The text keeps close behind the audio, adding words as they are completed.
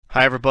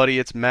Hi, everybody.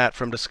 It's Matt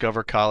from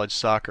Discover College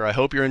Soccer. I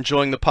hope you're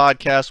enjoying the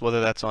podcast, whether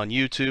that's on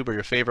YouTube or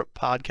your favorite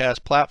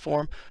podcast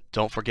platform.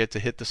 Don't forget to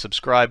hit the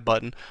subscribe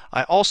button.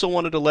 I also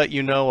wanted to let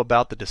you know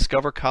about the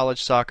Discover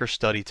College Soccer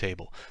Study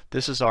Table.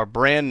 This is our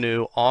brand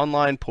new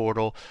online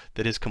portal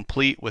that is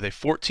complete with a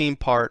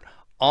 14-part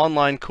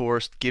online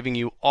course giving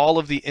you all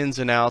of the ins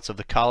and outs of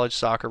the college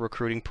soccer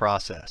recruiting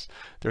process.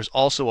 There's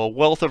also a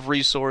wealth of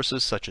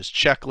resources such as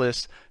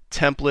checklists,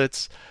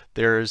 templates.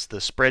 There's the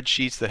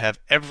spreadsheets that have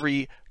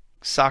every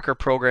soccer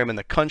program in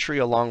the country,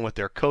 along with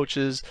their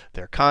coaches,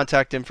 their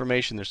contact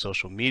information, their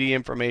social media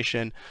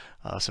information,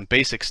 some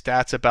basic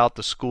stats about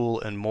the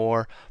school, and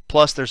more.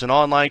 Plus, there's an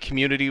online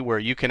community where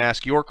you can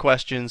ask your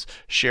questions,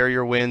 share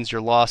your wins, your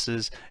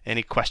losses,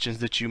 any questions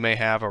that you may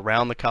have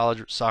around the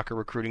college soccer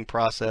recruiting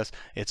process.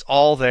 It's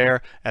all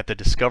there at the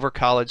Discover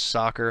College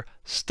Soccer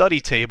study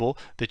table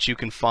that you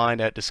can find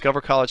at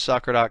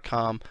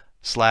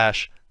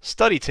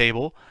discovercollegesoccer.com/study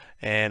table,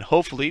 and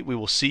hopefully we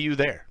will see you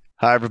there.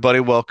 Hi, everybody.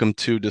 Welcome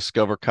to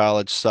Discover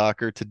College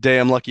Soccer. Today,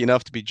 I'm lucky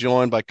enough to be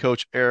joined by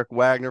Coach Eric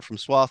Wagner from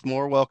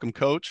Swarthmore. Welcome,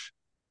 Coach.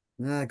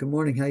 Good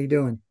morning. How you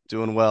doing?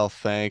 Doing well,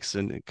 thanks.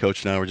 And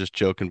Coach and I were just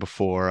joking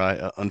before.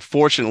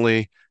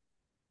 Unfortunately,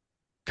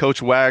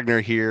 Coach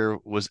Wagner here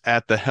was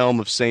at the helm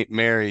of St.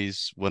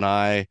 Mary's when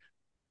I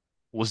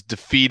was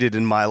defeated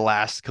in my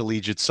last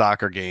collegiate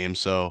soccer game.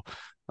 So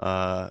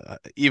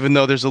even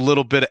though there's a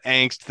little bit of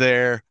angst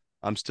there,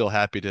 I'm still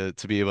happy to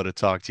be able to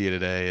talk to you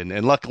today.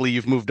 And luckily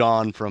you've moved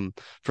on from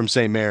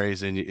St.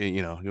 Mary's and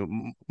you're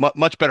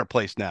much better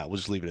place now. We'll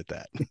just leave it at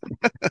that.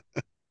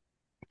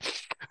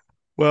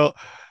 Well,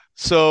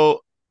 so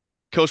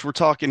Coach, we're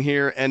talking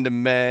here end of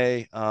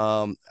May.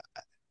 I'm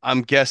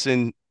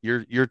guessing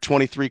your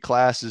 23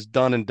 class is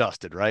done and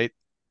dusted, right?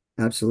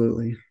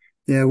 Absolutely.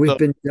 Yeah, we've So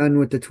been done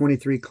with the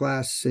 23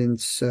 class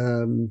since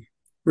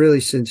really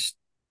since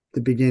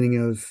the beginning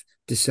of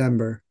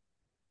December.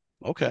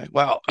 okay,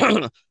 wow.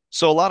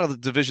 So a lot of the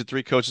Division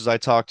three coaches I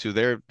talk to,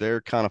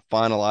 they're kind of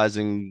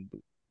finalizing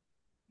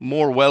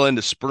more well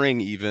into spring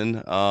even.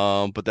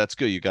 But that's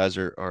good. You guys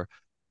are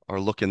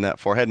looking that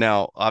far ahead.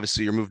 Now,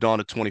 obviously you're moved on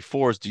to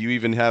 24s. Do you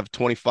even have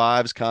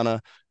 25s kind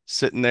of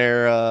sitting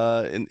there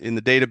in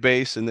the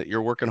database and that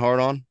you're working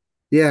hard on?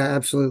 Yeah,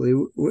 absolutely.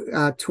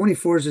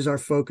 24s is our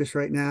focus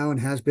right now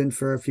and has been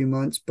for a few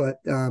months, but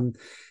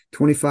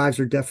 25s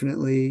are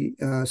definitely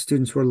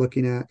students we're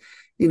looking at.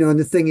 And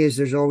the thing is,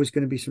 there's always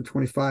going to be some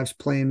 25s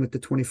playing with the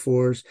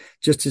 24s,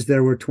 just as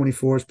there were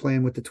 24s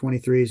playing with the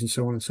 23s and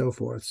so on and so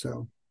forth.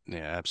 So.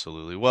 Yeah,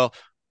 absolutely. Well,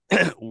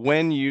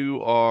 when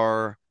you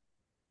are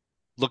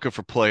looking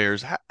for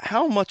players,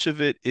 how much of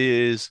it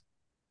is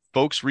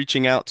folks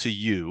reaching out to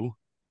you?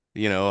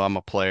 I'm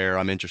a player,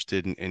 I'm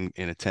interested in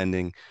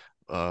attending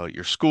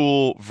your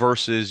school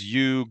versus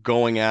you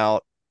going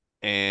out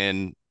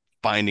and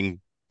finding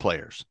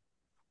players.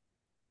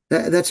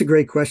 That's a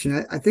great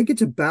question. I think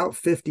it's about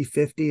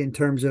 50-50 in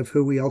terms of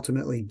who we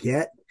ultimately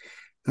get.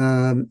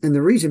 And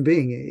the reason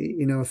being,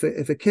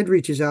 if a kid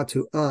reaches out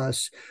to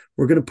us,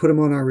 we're going to put him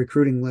on our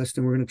recruiting list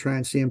and we're going to try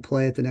and see him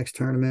play at the next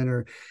tournament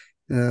or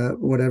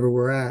whatever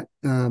we're at.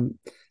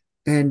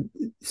 And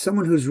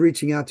someone who's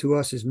reaching out to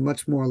us is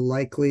much more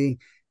likely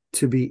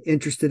to be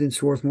interested in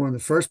Swarthmore in the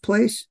first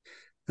place.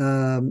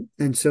 And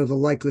so the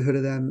likelihood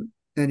of them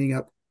ending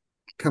up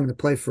coming to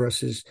play for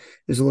us is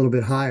a little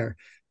bit higher.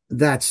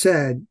 That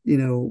said,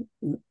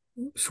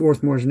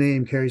 Swarthmore's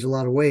name carries a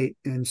lot of weight.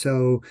 And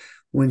so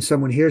when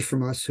someone hears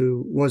from us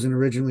who wasn't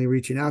originally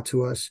reaching out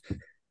to us,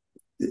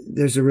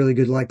 there's a really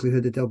good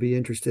likelihood that they'll be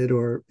interested.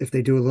 Or if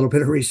they do a little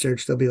bit of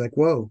research, they'll be like,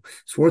 whoa,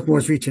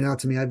 Swarthmore's reaching out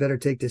to me. I better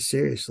take this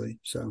seriously.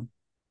 So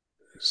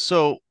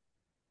So,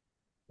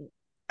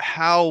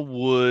 how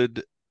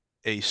would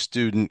a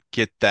student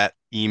get that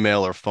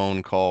email or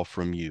phone call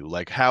from you?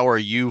 Like, how are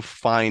you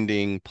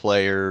finding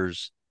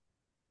players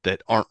that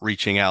aren't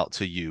reaching out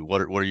to you?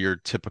 What are your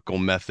typical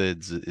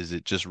methods? Is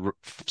it just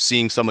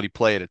seeing somebody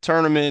play at a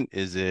tournament?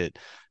 Is it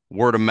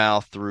word of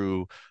mouth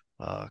through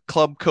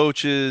club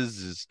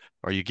coaches?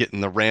 Are you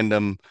getting the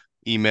random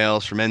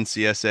emails from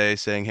NCSA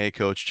saying, "Hey,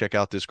 coach, check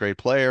out this great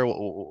player,"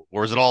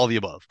 or is it all of the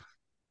above?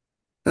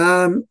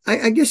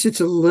 I guess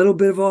it's a little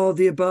bit of all of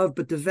the above,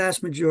 but the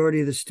vast majority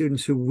of the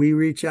students who we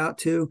reach out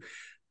to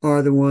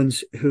are the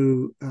ones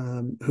who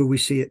we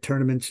see at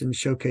tournaments and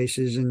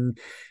showcases and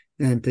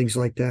things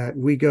like that.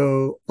 We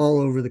go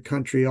all over the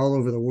country, all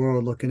over the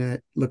world, looking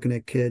at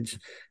kids.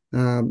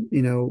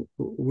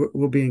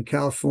 We'll be in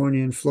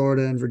California and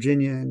Florida and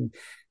Virginia and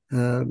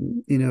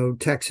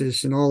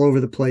Texas and all over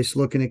the place,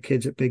 looking at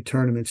kids at big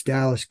tournaments,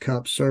 Dallas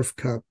Cup, Surf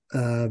Cup.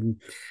 You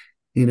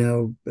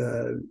know,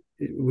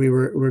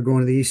 we're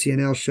going to the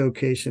ECNL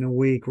showcase in a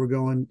week.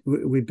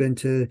 We've been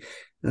to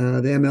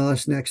the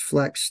MLS Next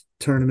Flex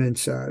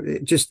tournaments,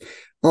 just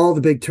all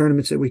the big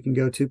tournaments that we can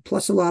go to,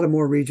 plus a lot of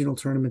more regional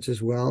tournaments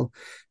as well.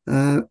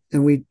 And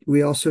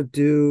we also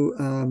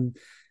do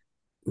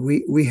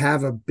we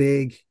have a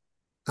big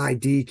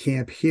ID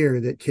camp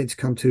here that kids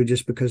come to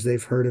just because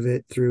they've heard of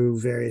it through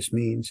various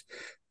means.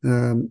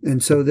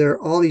 And so there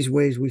are all these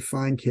ways we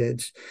find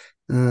kids.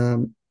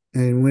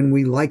 And when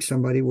we like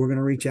somebody, we're going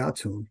to reach out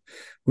to them.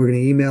 We're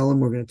going to email them.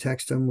 We're going to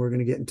text them. We're going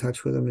to get in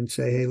touch with them and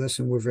say, hey,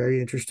 listen, we're very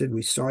interested.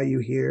 We saw you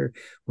here.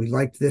 We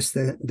liked this,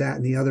 that,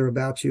 and the other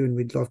about you, and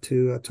we'd love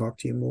to talk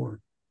to you more.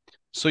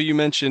 So you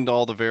mentioned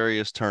all the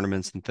various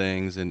tournaments and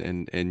things,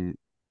 and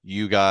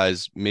you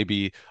guys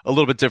maybe a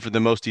little bit different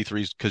than most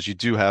D3s because you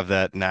do have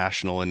that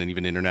national and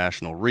even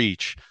international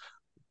reach.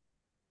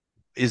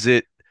 Is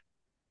it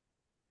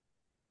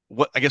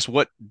what I guess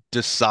what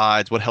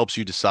helps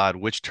you decide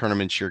which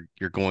tournaments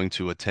you're going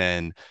to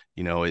attend?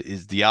 You know,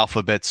 is the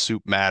alphabet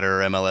soup matter,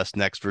 MLS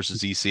Next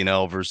versus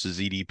ECNL versus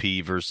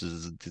EDP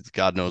versus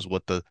God knows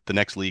what the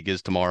next league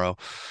is tomorrow?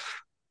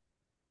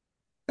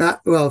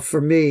 Well,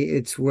 for me,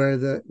 it's where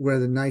the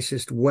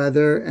nicest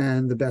weather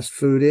and the best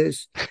food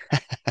is.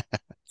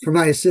 For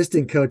my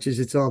assistant coaches,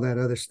 it's all that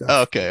other stuff.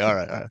 Okay, all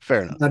right,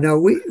 fair enough. No,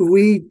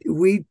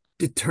 we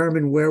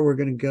determine where we're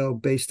going to go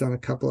based on a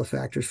couple of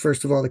factors.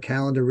 First of all, the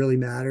calendar really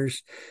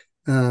matters.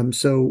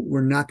 So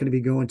we're not going to be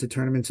going to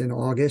tournaments in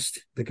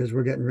August because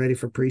we're getting ready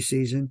for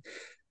preseason,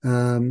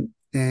 and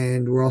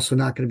we're also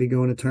not going to be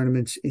going to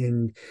tournaments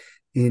in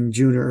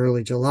June or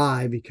early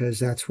July because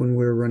that's when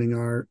we're running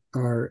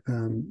our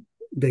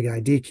big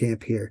ID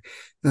camp here.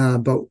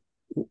 But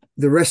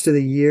the rest of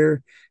the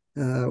year,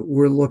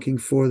 we're looking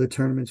for the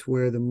tournaments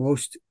where the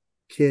most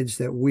kids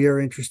that we are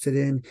interested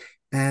in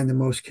and the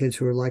most kids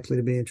who are likely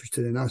to be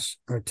interested in us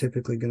are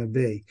typically going to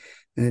be.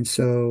 And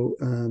so,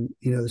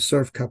 the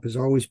Surf Cup has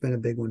always been a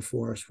big one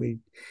for us.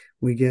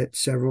 We get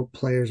several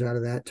players out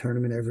of that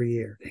tournament every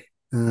year.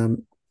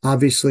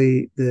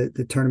 Obviously,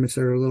 the tournaments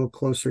that are a little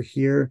closer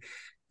here,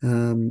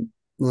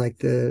 like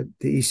the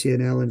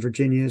ECNL in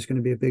Virginia is going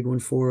to be a big one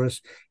for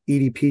us.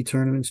 EDP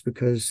tournaments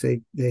because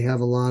they have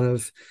a lot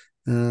of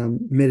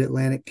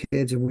Mid-Atlantic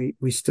kids, and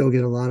we still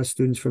get a lot of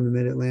students from the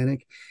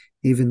Mid-Atlantic,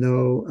 even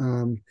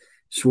though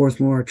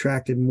Swarthmore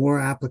attracted more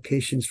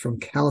applications from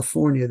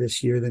California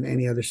this year than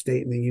any other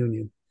state in the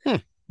union. Hmm.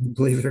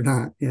 Believe it or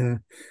not, yeah.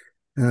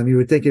 You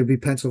would think it would be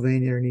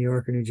Pennsylvania or New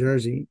York or New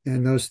Jersey,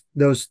 and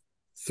those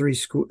three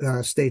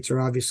states are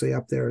obviously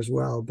up there as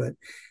well. But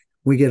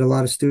we get a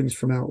lot of students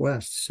from out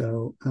west.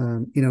 So,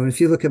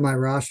 if you look at my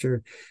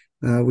roster,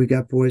 we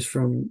got boys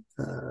from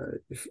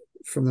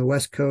the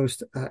West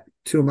Coast.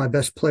 Two of my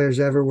best players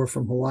ever were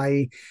from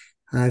Hawaii.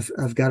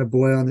 I've got a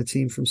boy on the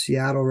team from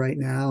Seattle right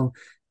now.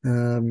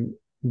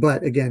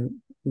 But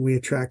again, we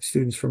attract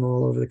students from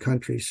all over the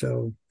country.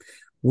 So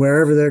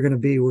wherever they're going to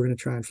be, we're going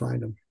to try and find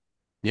them.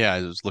 Yeah,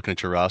 I was looking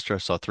at your roster. I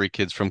saw three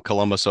kids from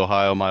Columbus,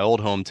 Ohio, my old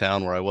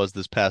hometown where I was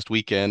this past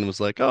weekend. Was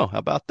like, oh, how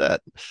about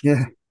that?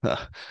 Yeah.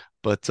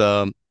 But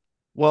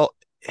well,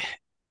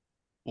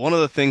 one of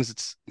the things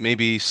that's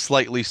maybe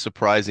slightly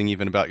surprising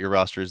even about your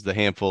roster is the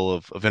handful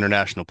of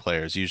international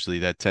players. Usually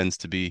that tends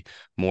to be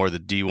more the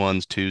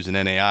D1s, twos, and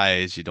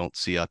NAIAs. You don't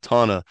see a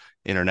ton of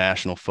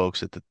international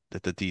folks at the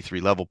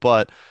D3 level.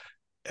 But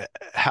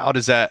how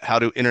does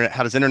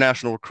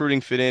international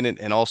recruiting fit in?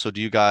 And also, do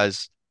you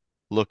guys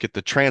look at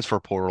the transfer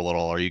portal at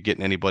all? Are you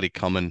getting anybody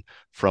coming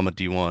from a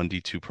D1,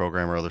 D2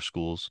 program or other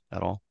schools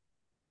at all?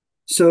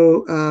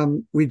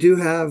 So we do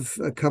have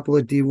a couple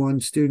of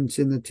D1 students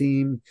in the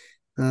team,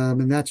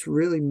 and that's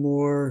really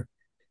more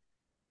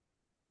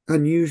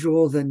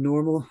unusual than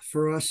normal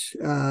for us.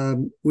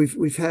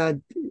 We've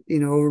had,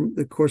 over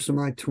the course of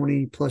my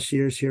 20 plus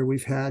years here,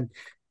 we've had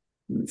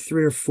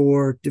three or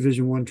four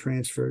Division I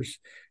transfers.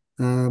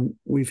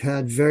 We've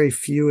had very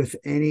few, if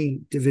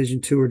any,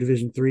 Division II or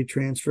Division III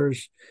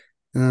transfers.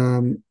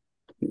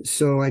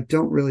 So I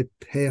don't really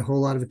pay a whole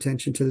lot of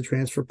attention to the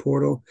transfer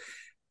portal.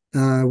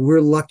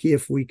 We're lucky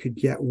if we could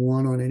get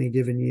one on any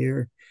given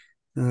year.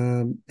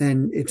 And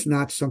it's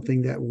not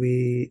something that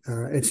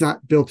it's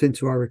not built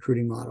into our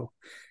recruiting model.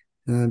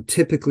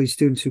 Typically,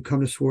 students who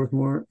come to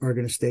Swarthmore are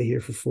going to stay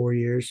here for 4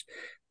 years.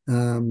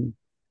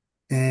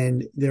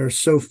 And there are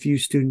so few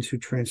students who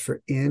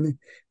transfer in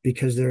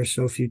because there are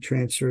so few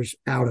transfers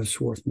out of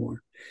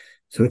Swarthmore.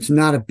 So it's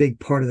not a big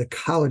part of the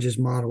college's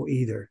model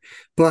either.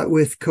 But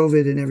with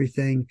COVID and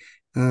everything,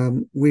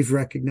 we've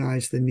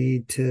recognized the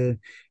need to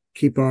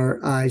keep our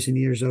eyes and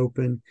ears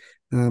open.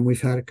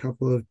 We've had a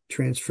couple of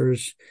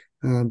transfers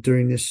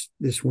during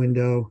this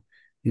window,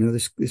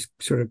 this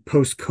sort of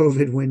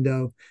post-COVID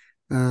window.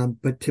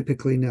 But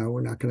typically, no,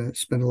 we're not going to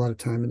spend a lot of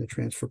time in the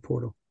transfer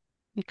portal.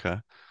 Okay.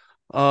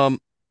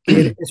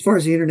 And as far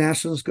as the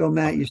internationals go,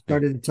 Matt, you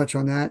started to touch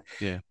on that.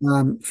 Yeah.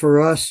 For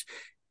us,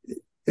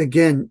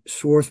 again,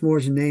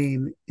 Swarthmore's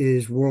name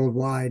is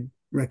worldwide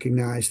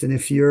recognized. And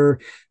if you're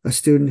a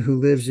student who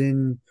lives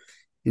in,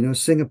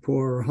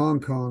 Singapore or Hong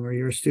Kong, or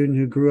you're a student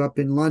who grew up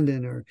in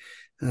London or,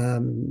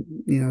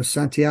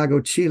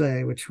 Santiago,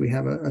 Chile, which we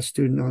have a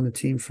student on the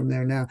team from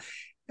there now,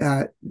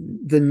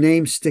 the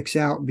name sticks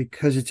out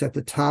because it's at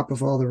the top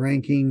of all the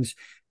rankings.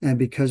 And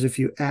because if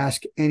you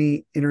ask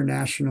any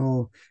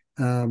international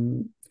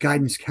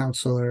guidance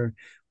counselor,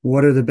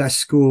 what are the best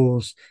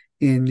schools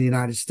in the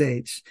United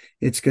States?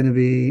 It's going to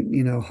be,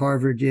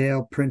 Harvard,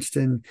 Yale,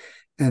 Princeton,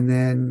 and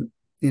then,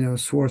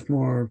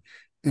 Swarthmore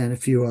and a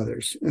few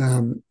others.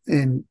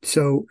 And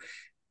so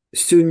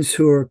students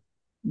who are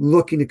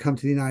looking to come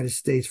to the United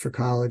States for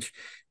college,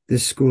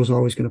 this school is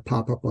always going to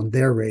pop up on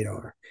their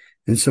radar.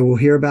 And so we'll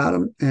hear about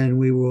them, and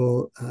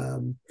we'll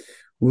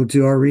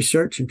do our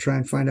research and try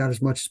and find out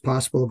as much as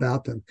possible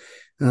about them.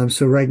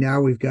 So right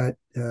now we've got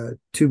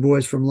two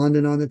boys from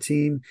London on the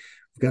team.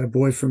 We've got a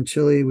boy from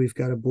Chile. We've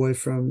got a boy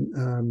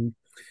from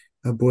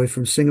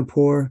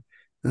Singapore.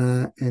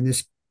 And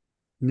this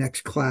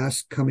next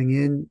class coming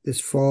in this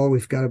fall,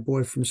 we've got a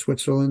boy from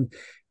Switzerland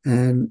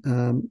and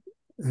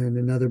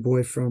another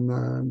boy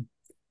from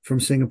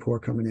Singapore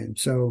coming in.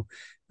 So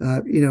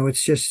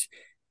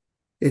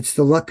it's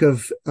the luck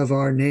of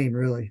our name,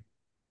 really.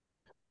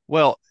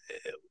 Well,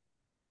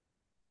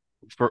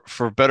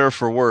 for better or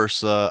for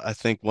worse, I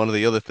think one of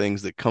the other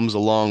things that comes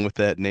along with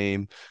that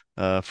name,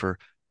 for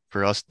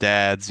us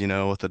dads,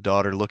 with a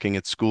daughter looking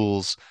at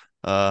schools,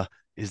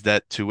 is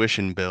that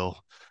tuition bill.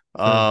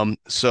 Sure.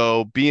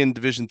 So being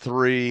Division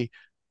III,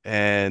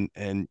 and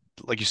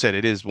like you said,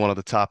 it is one of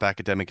the top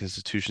academic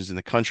institutions in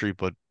the country,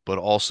 but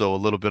also a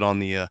little bit on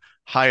the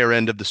higher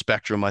end of the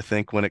spectrum, I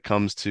think, when it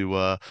comes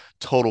to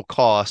total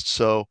cost.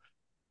 So,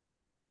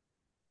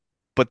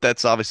 but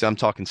that's obviously, I'm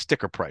talking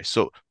sticker price.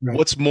 So Right.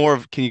 what's more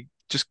of, can you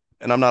just,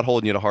 and I'm not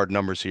holding you to hard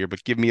numbers here,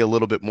 but give me a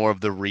little bit more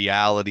of the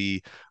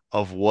reality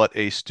of what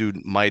a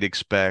student might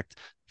expect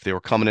if they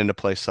were coming in to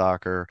play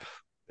soccer.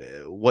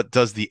 What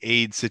does the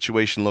aid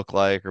situation look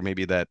like, or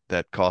maybe that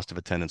cost of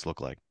attendance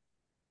look like?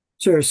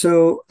 Sure.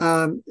 So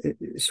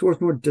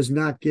Swarthmore does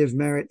not give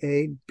merit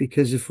aid,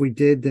 because if we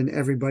did, then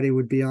everybody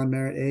would be on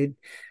merit aid.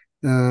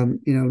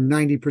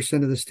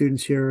 90% of the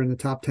students here are in the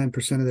top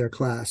 10% of their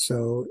class.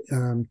 So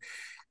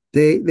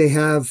they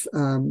have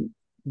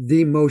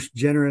the most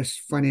generous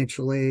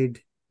financial aid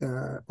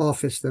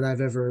office that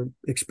I've ever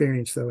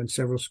experienced, though, in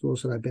several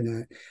schools that I've been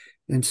at.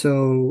 And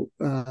so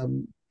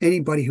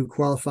anybody who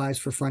qualifies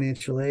for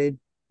financial aid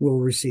will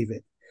receive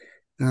it.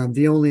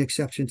 The only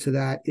exception to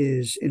that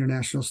is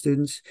international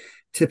students.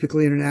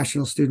 Typically,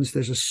 international students,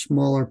 there's a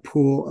smaller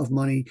pool of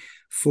money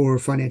for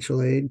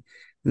financial aid.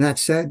 And that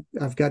said,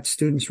 I've got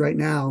students right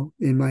now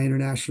in my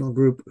international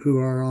group who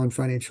are on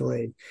financial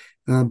aid,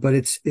 but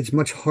it's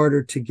much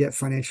harder to get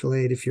financial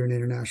aid if you're an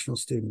international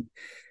student.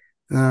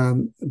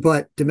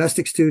 But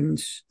domestic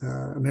students,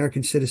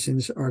 American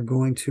citizens, are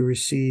going to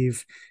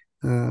receive,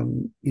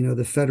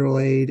 the federal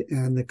aid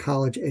and the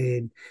college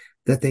aid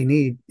that they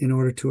need in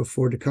order to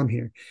afford to come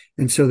here.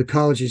 And so the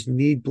colleges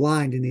need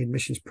blind in the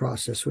admissions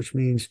process, which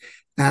means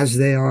as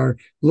they are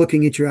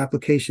looking at your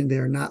application, they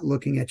are not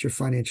looking at your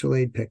financial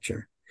aid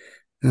picture.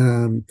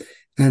 And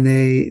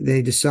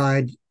they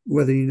decide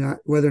whether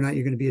or not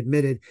you're going to be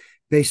admitted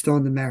based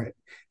on the merit.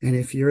 And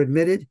if you're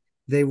admitted,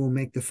 they will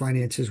make the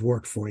finances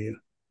work for you.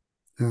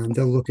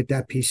 They'll look at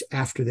that piece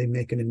after they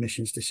make an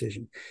admissions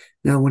decision.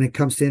 Now, when it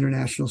comes to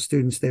international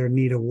students, they're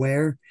need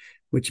aware,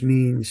 which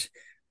means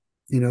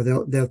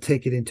they'll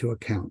take it into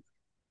account.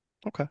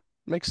 Okay,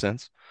 makes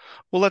sense.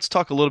 Well, let's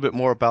talk a little bit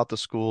more about the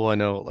school. I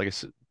know, like I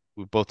said,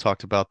 we both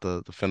talked about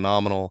the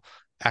phenomenal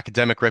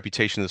academic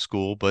reputation of the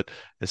school, but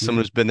as Yeah.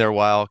 someone who's been there a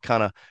while,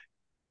 kind of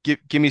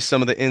give me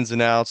some of the ins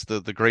and outs,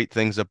 the great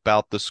things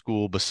about the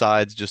school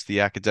besides just the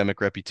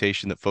academic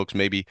reputation that folks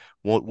maybe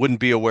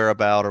wouldn't be aware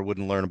about or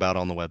wouldn't learn about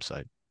on the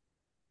website.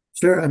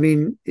 Sure. I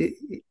mean,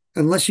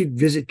 unless you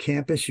visit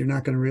campus, you're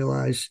not going to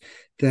realize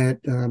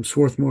that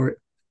Swarthmore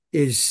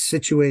is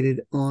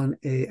situated on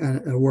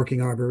a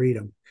working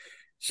arboretum.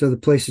 So the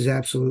place is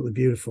absolutely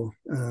beautiful,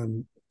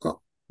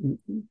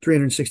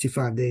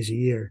 365 days a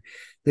year.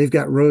 They've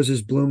got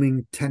roses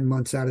blooming 10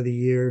 months out of the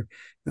year,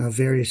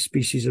 various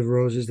species of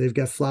roses. They've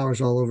got flowers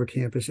all over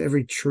campus.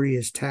 Every tree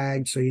is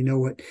tagged, so you know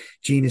what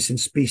genus and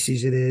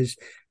species it is.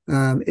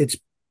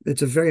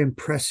 It's a very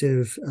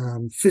impressive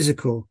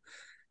physical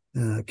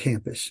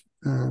campus.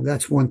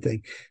 That's one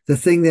thing. The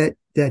thing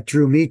that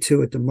drew me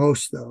to it the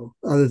most, though,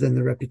 other than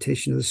the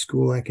reputation of the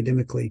school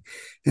academically,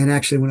 and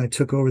actually when I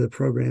took over the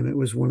program, it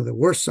was one of the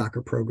worst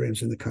soccer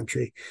programs in the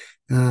country.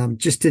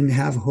 Just didn't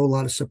have a whole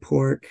lot of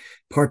support,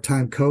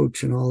 part-time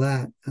coach and all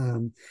that.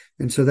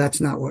 And so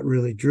that's not what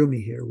really drew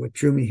me here. What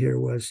drew me here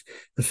was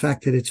the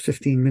fact that it's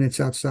 15 minutes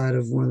outside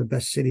of one of the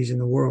best cities in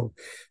the world.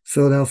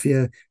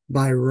 Philadelphia,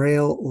 by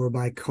rail or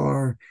by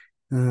car,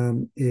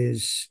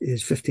 is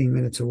 15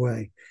 minutes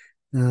away.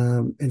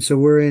 And so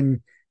we're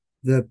in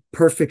the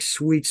perfect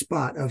sweet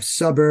spot of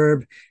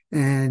suburb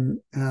and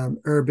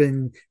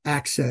urban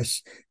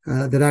access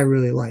that I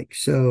really like.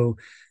 So,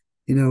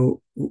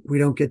 we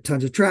don't get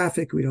tons of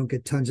traffic. We don't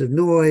get tons of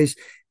noise.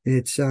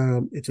 It's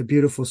a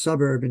beautiful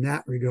suburb in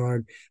that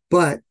regard.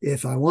 But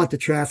if I want the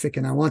traffic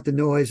and I want the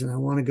noise and I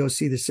want to go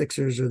see the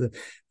Sixers or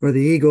the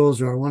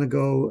Eagles, or I want to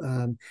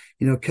go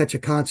catch a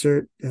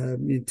concert,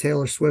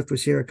 Taylor Swift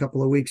was here a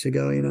couple of weeks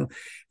ago.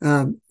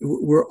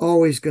 We're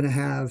always going to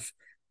have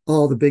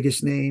all the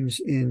biggest names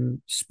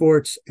in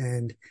sports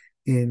and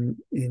in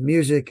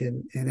music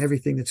and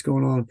everything that's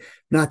going on.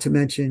 Not to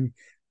mention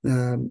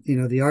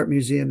the art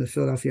museum, the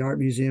Philadelphia Art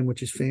Museum,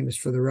 which is famous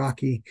for the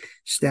Rocky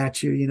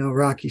statue,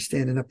 Rocky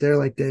standing up there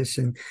like this.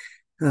 And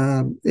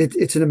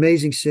it's an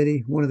amazing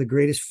city, one of the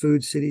greatest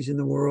food cities in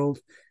the world.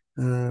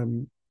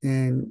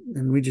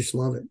 and we just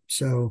love it.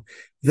 So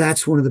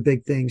that's one of the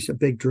big things, a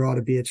big draw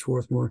to be at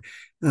Swarthmore.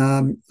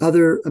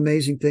 Other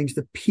amazing things,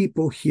 the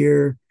people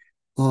here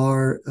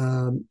are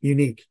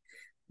unique.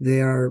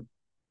 They are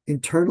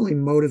internally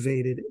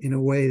motivated in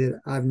a way that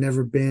I've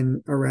never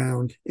been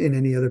around in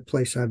any other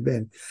place I've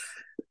been.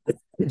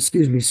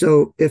 Excuse me.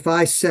 So if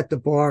I set the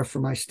bar for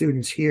my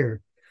students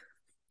here,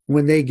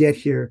 when they get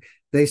here,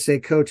 they say,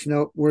 Coach,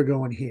 no, we're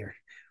going here.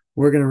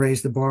 We're going to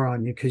raise the bar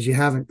on you because you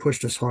haven't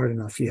pushed us hard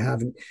enough. You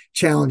haven't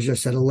challenged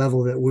us at a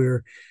level that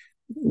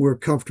we're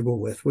comfortable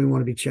with. We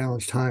want to be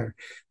challenged higher.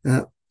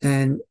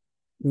 And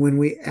when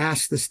we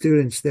ask the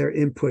students, their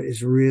input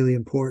is really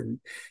important.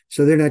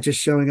 So they're not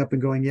just showing up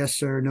and going, yes,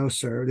 sir, no,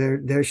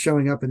 sir. They're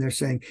showing up and they're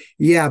saying,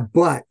 yeah,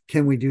 but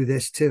can we do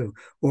this too?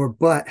 Or,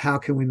 but how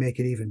can we make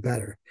it even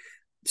better?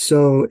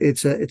 So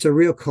it's a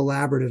real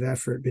collaborative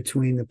effort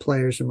between the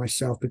players and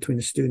myself, between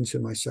the students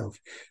and myself.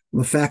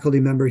 I'm a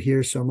faculty member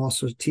here, so I'm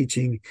also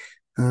teaching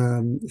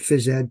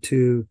phys ed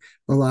to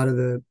a lot of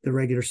the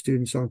regular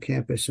students on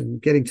campus,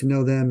 and getting to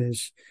know them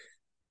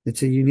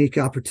it's a unique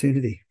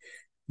opportunity.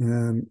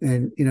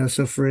 And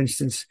so for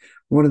instance,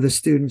 one of the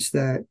students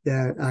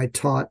that I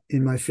taught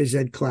in my phys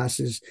ed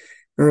classes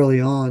early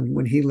on,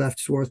 when he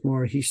left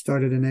Swarthmore, he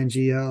started an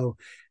NGO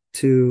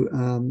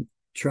to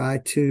try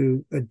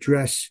to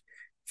address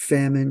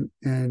famine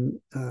and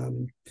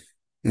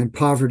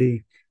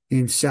poverty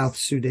in South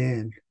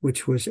Sudan,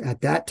 which was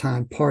at that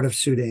time part of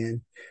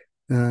Sudan,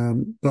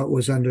 but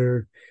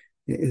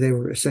they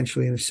were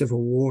essentially in a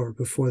civil war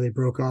before they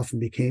broke off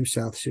and became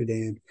South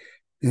Sudan.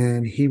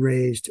 And he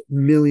raised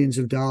millions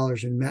of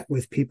dollars and met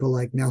with people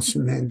like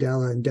Nelson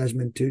Mandela and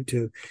Desmond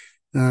Tutu.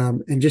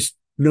 And just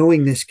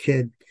knowing this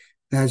kid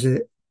as a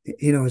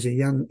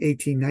young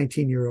 18,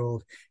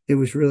 19-year-old, it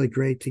was really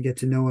great to get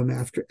to know him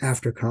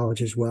after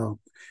college as well.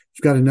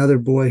 I've got another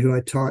boy who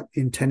I taught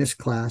in tennis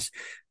class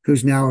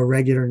who's now a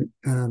regular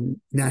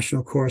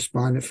national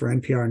correspondent for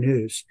NPR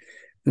News.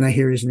 And I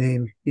hear his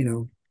name,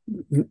 a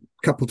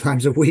couple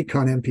times a week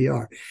on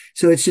NPR.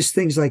 So it's just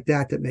things like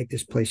that make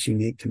this place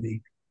unique to me.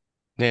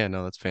 Yeah,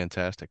 no, that's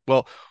fantastic.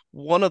 Well,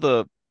 one of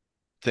the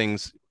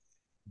things,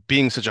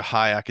 being such a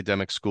high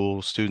academic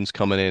school, students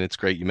coming in, it's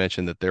great you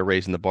mentioned that they're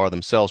raising the bar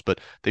themselves,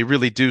 but they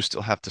really do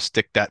still have to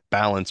stick that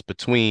balance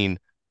between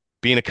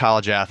being a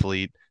college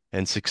athlete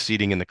and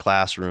succeeding in the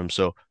classroom.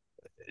 So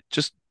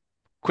just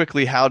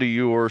quickly, how do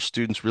your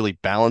students really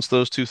balance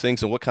those two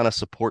things, and what kind of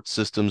support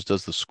systems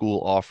does the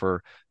school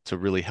offer to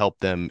really help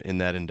them in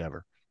that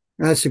endeavor?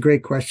 That's a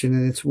great question,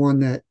 and it's one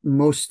that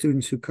most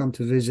students who come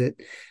to visit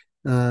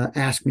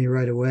ask me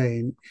right away.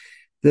 And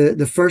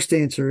the first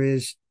answer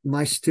is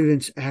my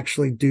students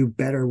actually do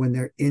better when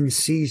they're in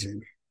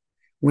season,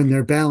 when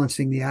they're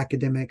balancing the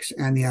academics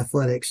and the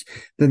athletics,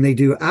 than they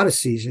do out of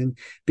season,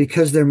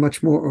 because they're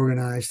much more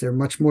organized. They're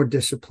much more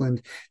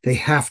disciplined. They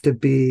have to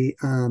be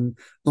on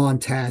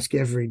task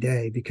every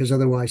day, because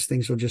otherwise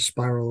things will just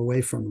spiral away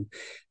from them.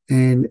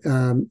 And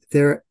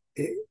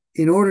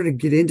in order to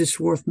get into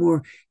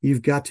Swarthmore,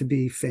 you've got to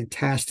be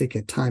fantastic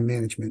at time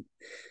management.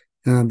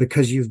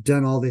 Because you've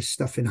done all this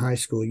stuff in high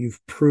school, you've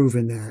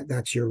proven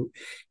that's your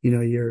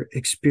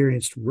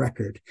experienced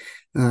record.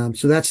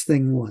 So that's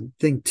thing one.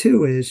 Thing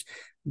two is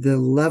the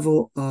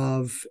level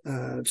of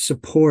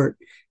support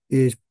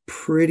is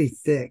pretty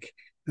thick.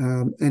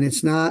 And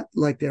it's not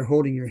like they're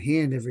holding your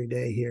hand every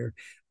day here,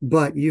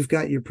 but you've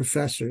got your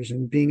professors,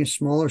 and being a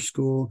smaller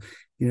school,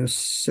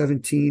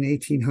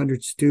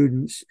 1,800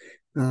 students,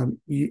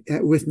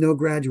 with no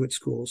graduate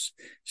schools.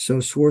 So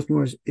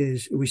Swarthmore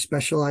we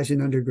specialize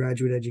in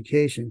undergraduate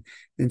education.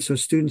 And so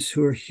students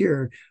who are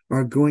here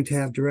are going to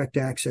have direct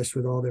access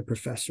with all their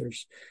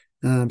professors.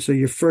 So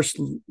your first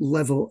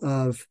level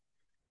of,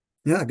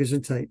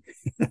 Gesundheit.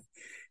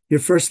 Your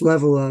first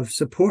level of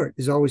support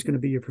is always going to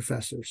be your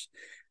professors.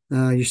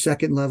 Your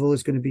second level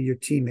is going to be your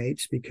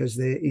teammates, because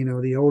the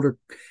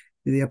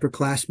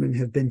upperclassmen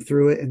have been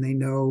through it, and they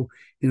know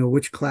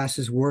which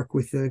classes work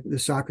with the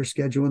soccer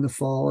schedule in the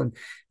fall,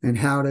 and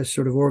how to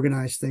sort of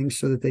organize things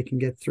so that they can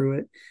get through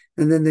it.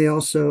 And then they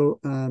also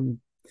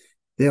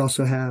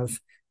have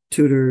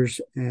tutors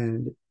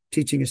and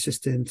teaching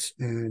assistants,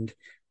 and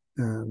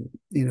a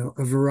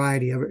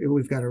variety of it.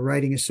 We've got a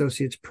writing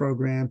associates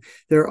program.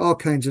 There are all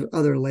kinds of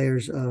other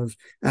layers of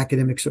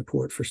academic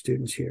support for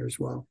students here as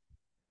well.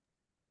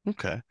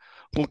 Okay.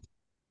 Well,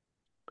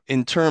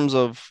 in terms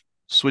of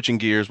switching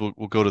gears, we'll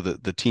go to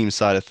the team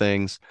side of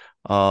things.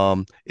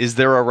 Is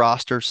there a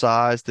roster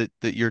size that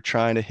you're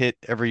trying to hit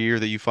every year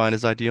that you find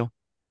is ideal?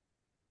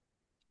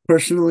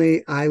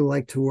 Personally, I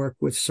like to work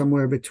with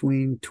somewhere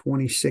between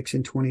 26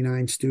 and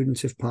 29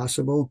 students if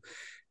possible.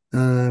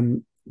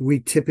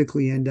 We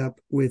typically end up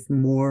with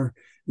more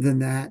than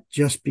that,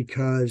 just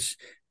because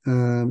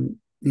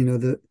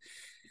the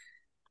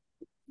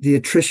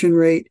attrition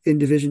rate in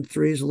Division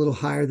III is a little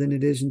higher than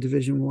it is in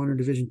Division I or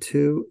Division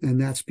II,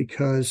 and that's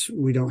because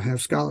we don't have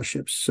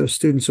scholarships. So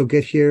students will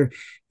get here,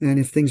 and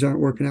if things aren't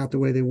working out the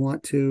way they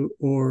want to,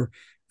 or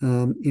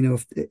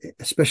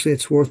especially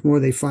at Swarthmore,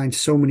 they find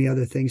so many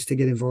other things to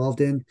get involved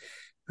in.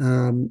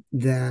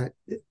 that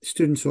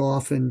students will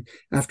often,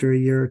 after a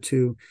year or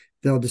two,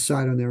 they'll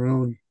decide on their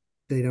own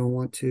they don't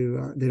want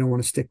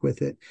to stick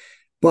with it.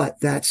 But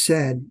that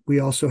said, we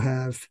also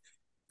have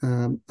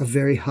a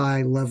very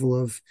high level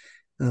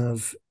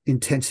of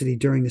intensity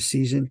during the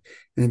season,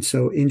 and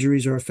so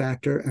injuries are a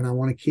factor. And I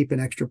want to keep an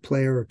extra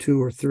player or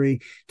two or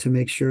three to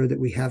make sure that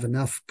we have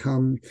enough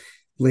come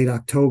late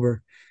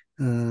October.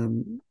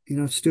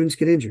 Students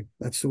get injured.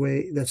 That's the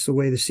way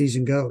the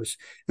season goes.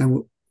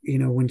 And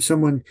when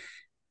someone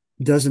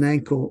does an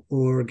ankle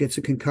or gets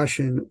a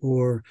concussion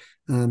or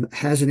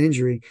has an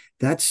injury,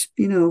 that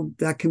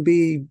can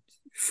be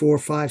 4,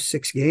 5,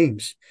 6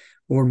 games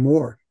or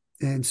more.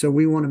 And so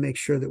we want to make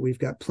sure that we've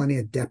got plenty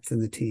of depth in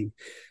the team.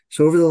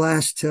 So over the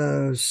last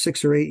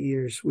 6 or 8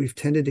 years, we've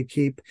tended to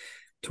keep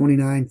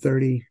 29,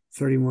 30,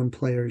 31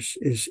 players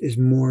is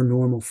more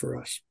normal for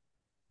us.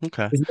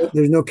 Okay.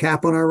 There's no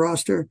cap on our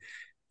roster,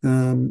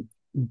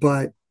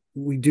 but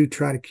we do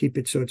try to keep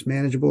it so it's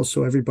manageable,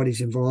 so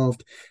everybody's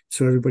involved,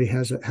 so everybody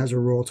has a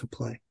role to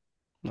play.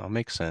 No,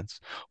 makes sense.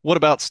 What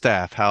about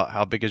staff?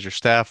 How big is your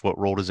staff? What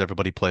role does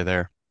everybody play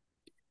there?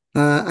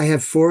 I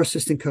have 4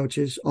 assistant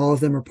coaches. All of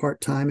them are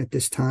part-time at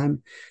this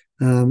time.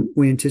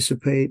 We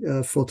anticipate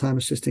a full-time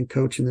assistant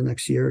coach in the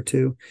next year or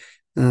two.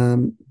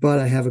 But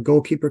I have a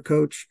goalkeeper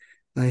coach.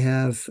 I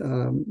have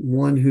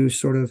one who's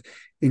sort of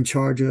in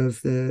charge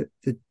of the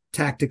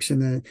tactics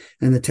and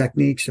the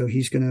technique. So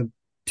he's going to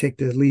take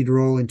the lead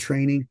role in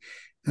training.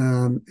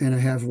 And I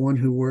have one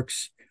who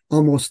works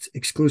almost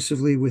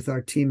exclusively with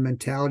our team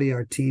mentality,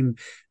 our team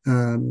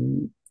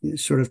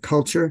sort of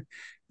culture.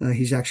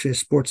 He's actually a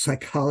sports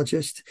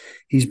psychologist.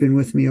 He's been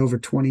with me over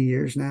 20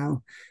 years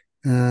now.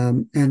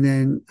 And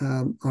then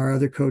our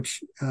other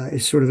coach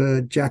is sort of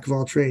a jack of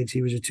all trades.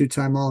 He was a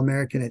 2-time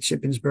All-American at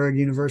Shippensburg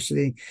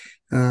University.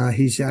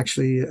 He's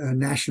actually a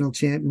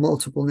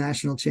multiple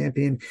national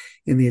champion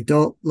in the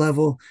adult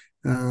level.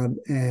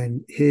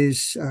 And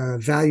his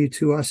value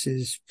to us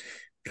is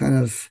kind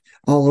of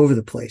all over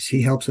the place.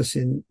 He helps us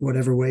in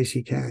whatever ways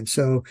he can.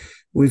 So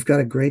we've got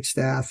a great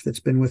staff that's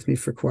been with me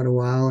for quite a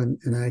while,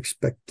 and I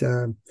expect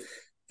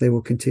they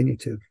will continue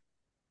to.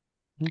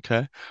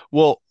 Okay.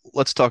 Well,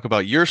 let's talk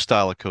about your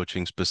style of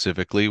coaching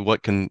specifically.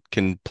 What can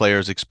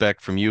players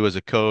expect from you as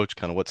a coach?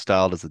 Kind of what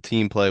style does the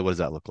team play? What does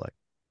that look like?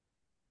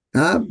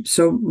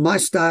 So my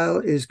style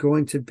is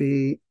going to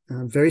be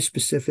very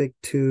specific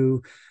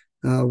to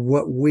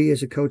what we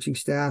as a coaching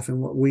staff and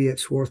what we at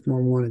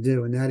Swarthmore want to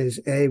do. And that is,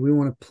 we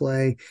want to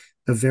play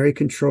a very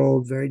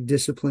controlled, very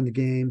disciplined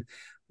game.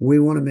 We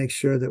want to make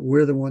sure that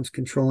we're the ones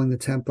controlling the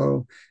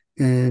tempo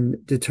and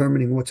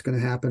determining what's going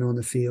to happen on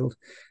the field.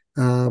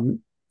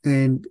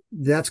 And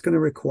that's going to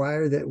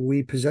require that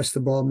we possess the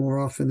ball more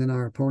often than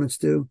our opponents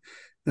do.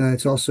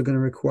 It's also going to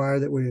require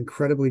that we're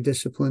incredibly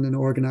disciplined and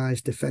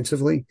organized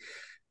defensively,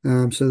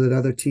 so that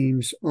other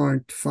teams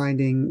aren't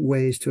finding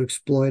ways to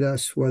exploit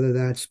us, whether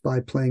that's by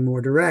playing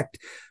more direct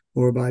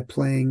or by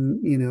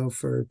playing,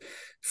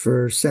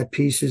 for set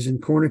pieces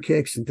and corner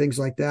kicks and things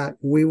like that.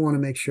 We want to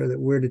make sure that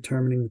we're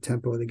determining the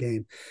tempo of the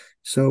game.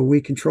 So we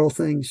control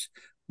things.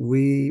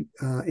 We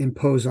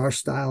impose our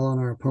style on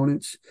our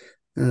opponents.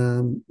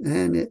 And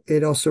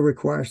it also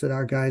requires that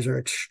our guys are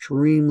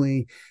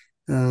extremely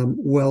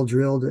well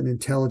drilled and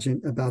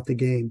intelligent about the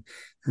game.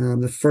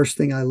 The first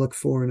thing I look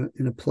for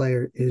in a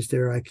player is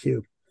their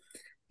IQ.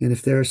 And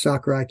if their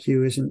soccer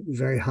IQ isn't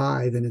very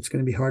high, then it's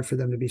going to be hard for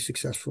them to be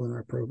successful in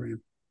our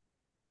program.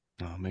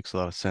 Oh, makes a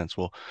lot of sense.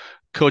 Well,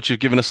 Coach, you've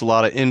given us a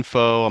lot of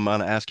info. I'm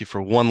going to ask you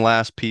for one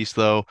last piece,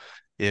 though.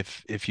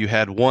 If you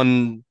had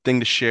one thing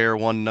to share,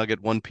 one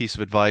nugget, one piece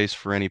of advice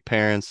for any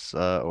parents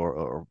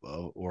or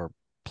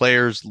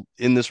players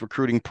in this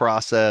recruiting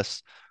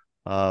process,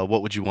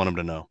 what would you want them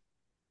to know?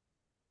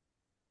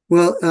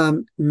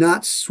 Well,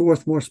 not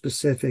Swarthmore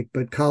specific,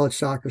 but college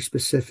soccer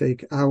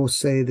specific. I will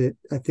say that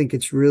I think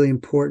it's really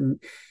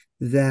important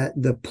that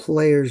the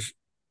players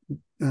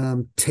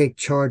take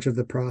charge of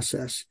the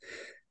process.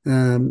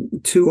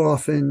 Too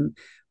often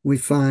we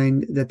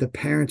find that the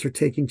parents are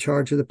taking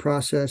charge of the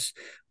process,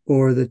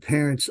 or the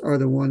parents are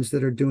the ones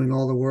that are doing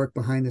all the work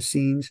behind the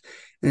scenes.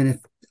 And if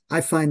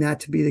I find that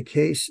to be the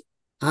case,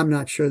 I'm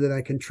not sure that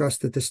I can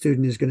trust that the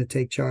student is going to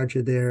take charge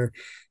of their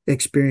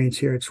experience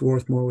here at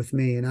Swarthmore with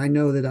me. And I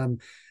know that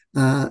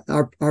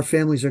our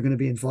families are going to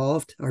be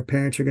involved. Our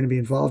parents are going to be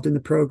involved in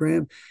the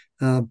program.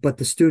 But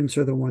the students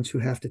are the ones who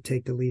have to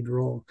take the lead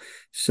role.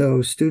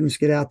 So students,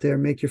 get out there,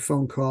 make your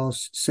phone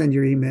calls, send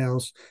your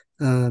emails,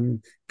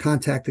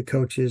 contact the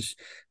coaches,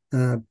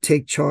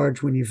 take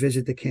charge when you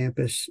visit the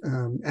campus,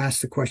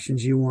 ask the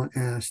questions you want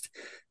asked,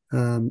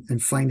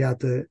 and find out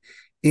the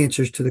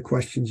answers to the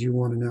questions you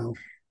want to know.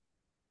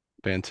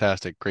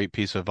 Fantastic. Great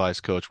piece of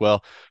advice, Coach.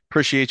 Well,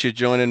 appreciate you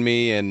joining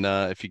me. And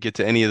if you get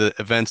to any of the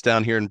events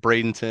down here in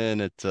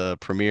Bradenton at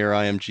Premier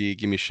IMG,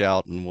 give me a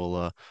shout and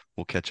we'll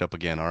catch up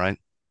again. All right.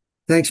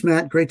 Thanks,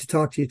 Matt. Great to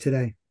talk to you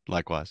today.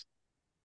 Likewise.